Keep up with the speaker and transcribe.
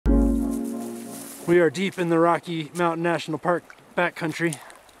We are deep in the Rocky Mountain National Park backcountry.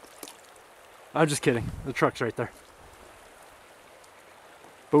 I'm just kidding, the truck's right there.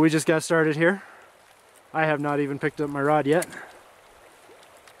 But we just got started here. I have not even picked up my rod yet.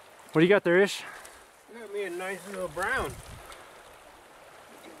 What do you got there, Ish? I got me a nice little brown.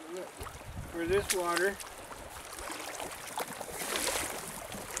 For this water.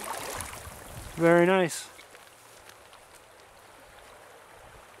 Very nice.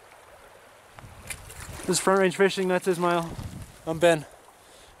 This is Front Range Fishing, that's Ismail. I'm Ben.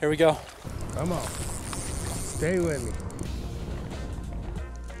 Here we go. Come on. Stay with me.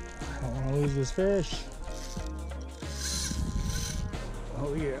 I don't want to lose this fish.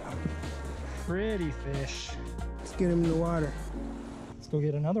 Oh yeah. Pretty fish. Let's get him in the water. Let's go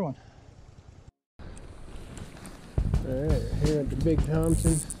get another one. Alright, here at the big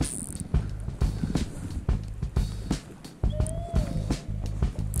Thompson.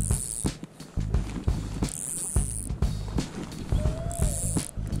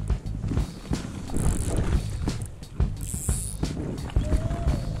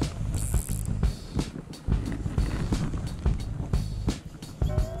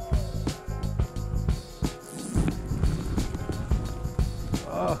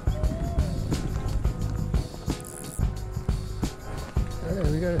 Alright,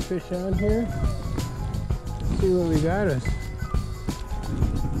 we got a fish on here. Let's see what we got us.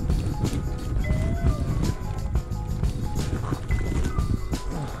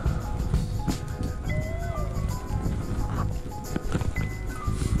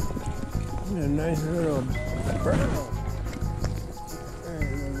 A nice little brown.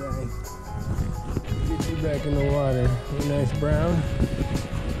 Alright, little guy. Get you back in the water. A nice brown.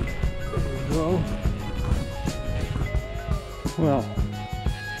 There we go. Well,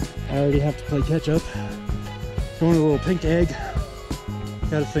 I already have to play catch up. Going to a little pink egg.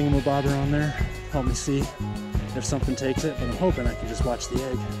 Got a thingamabobber on there. Help me see if something takes it, but I'm hoping I can just watch the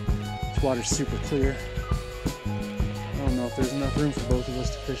egg. This water's super clear. I don't know if there's enough room for both of us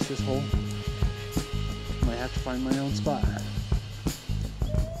to fish this hole. Might have to find my own spot.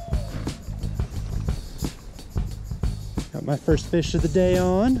 Got my first fish of the day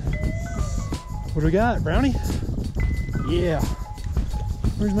on. What do we got, Brownie? Yeah.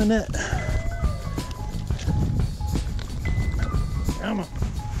 Where's my net? Come on.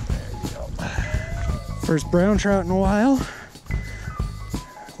 There you go. First brown trout in a while.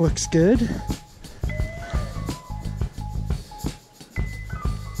 Looks good.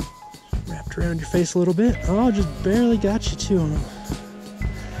 Wrapped around your face a little bit. Oh, just barely got you two on them.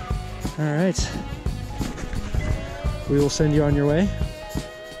 All right. We will send you on your way.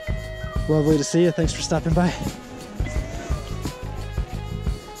 Lovely to see you. Thanks for stopping by.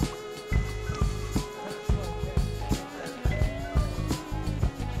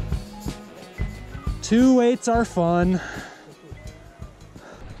 Two weights are fun.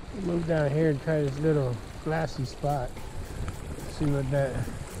 Move down here and try this little glassy spot. See what that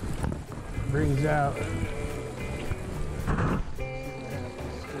brings out.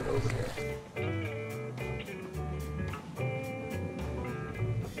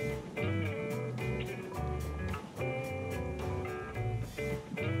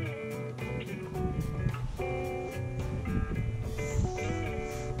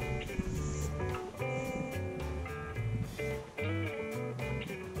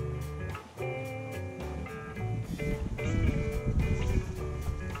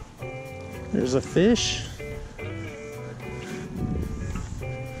 There's a fish.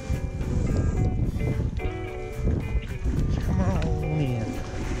 Come on in.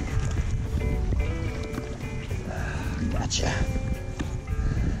 Gotcha.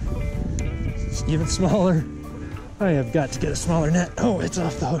 It's even smaller. I have got to get a smaller net. Oh, it's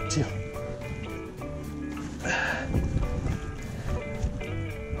off the hook too.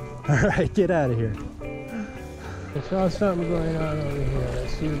 All right, get out of here. I saw something going on over here.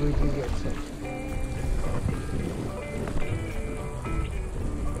 Let's see if we can get something.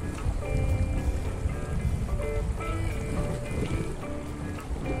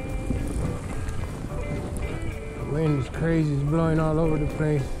 The wind is crazy. It's blowing all over the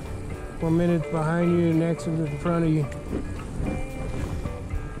place. 1 minute's behind you, the next is in front of you.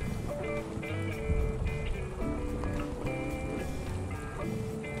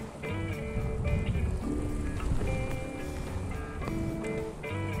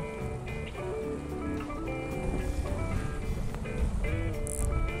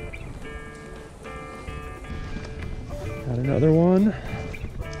 Got another one.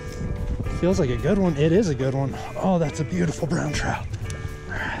 Feels like a good one. It is a good one. Oh, that's a beautiful brown trout.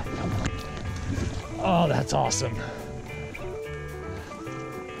 Oh, that's awesome.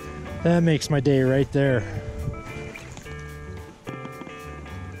 That makes my day right there.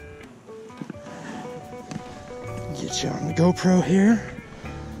 Get you on the GoPro here.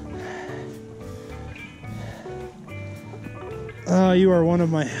 Oh, you are one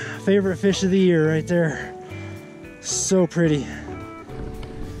of my favorite fish of the year right there. So pretty.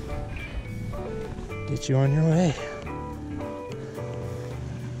 Get you on your way.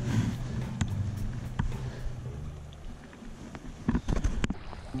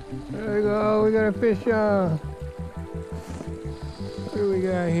 There we go, we got a fish on. What do we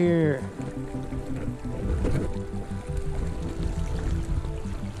got here?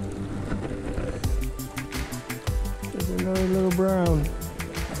 There's another little brown.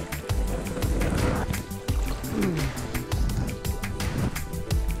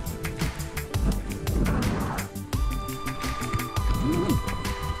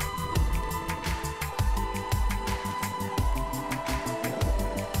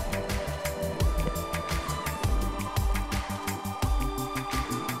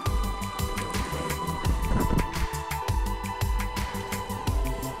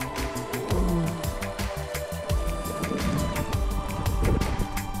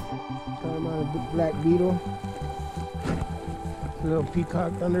 Black beetle, a little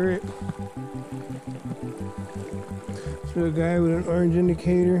peacock under it. This little guy with an orange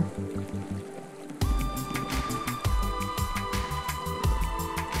indicator.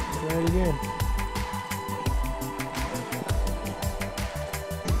 Try it again.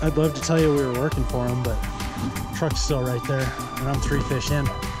 I'd love to tell you we were working for him, but the truck's still right there, and I'm 3 fish in.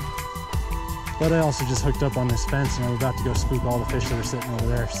 But I also just hooked up on this fence, and I'm about to go spook all the fish that are sitting over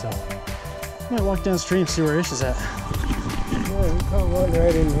there, so I might walk downstream, see where Ish is at. Yeah, we caught one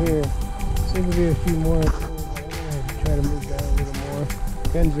right in here. Seems to be a few more. I'm gonna try to move down a little more.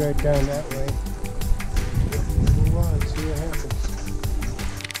 Ben's right down that way. Move on, see what happens.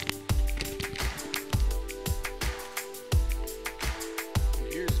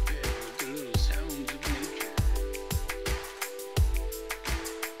 Here's Ben with the little sounds of nature.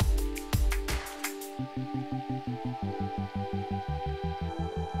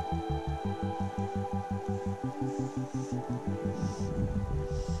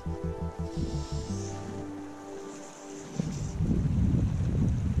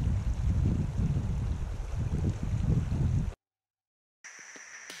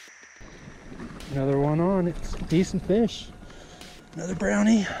 Another one on, it's a decent fish. Another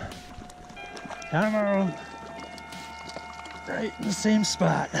brownie. Tomorrow. Right in the same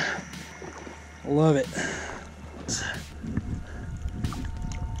spot. Love it.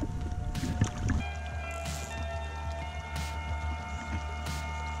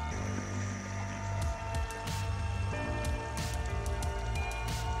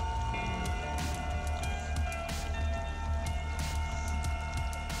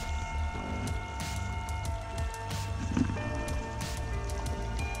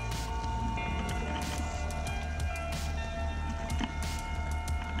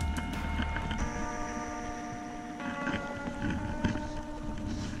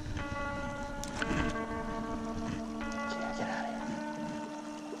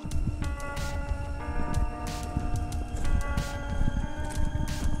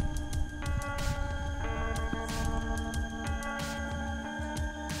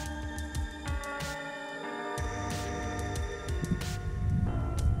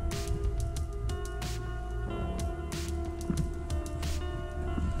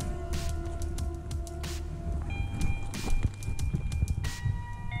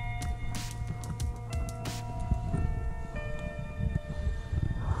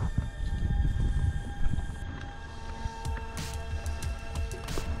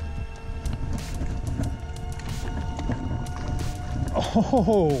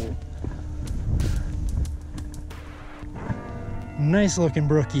 Oh, nice looking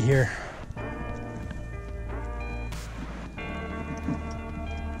brookie here.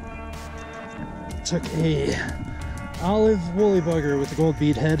 Took a olive woolly bugger with a gold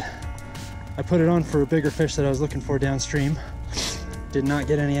bead head. I put it on for a bigger fish that I was looking for downstream. Did not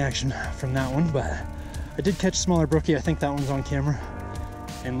get any action from that one, but I did catch a smaller brookie. I think that one's on camera,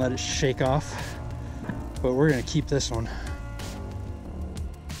 and let it shake off. But we're gonna keep this one.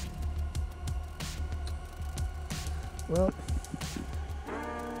 Well,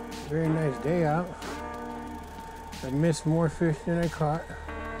 very nice day out. I missed more fish than I caught.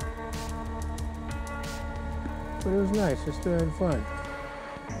 But it was nice, I still had fun.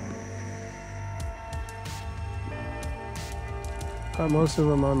 Caught most of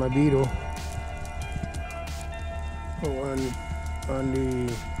them on my beetle. Put one on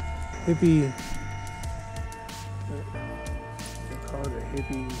the hippie, they call it a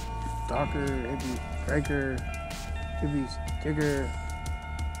hippie stalker, hippie striker, hippie sticker.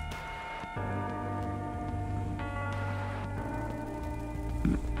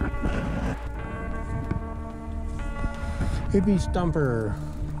 Hippie stumper.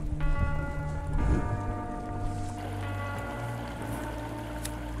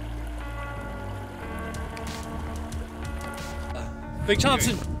 Big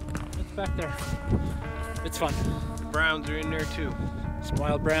Thompson. It's back there. It's fun. The browns are in there too. Some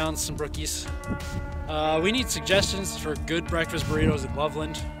wild browns, some brookies. We need suggestions for good breakfast burritos in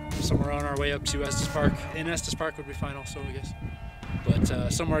Loveland. Somewhere on our way up to Estes Park. In Estes Park would be fine also, I guess.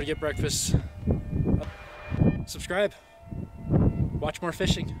 But somewhere to get breakfast. Subscribe. Watch more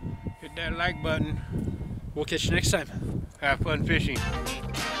fishing. Hit that like button. We'll catch you next time. Have fun fishing.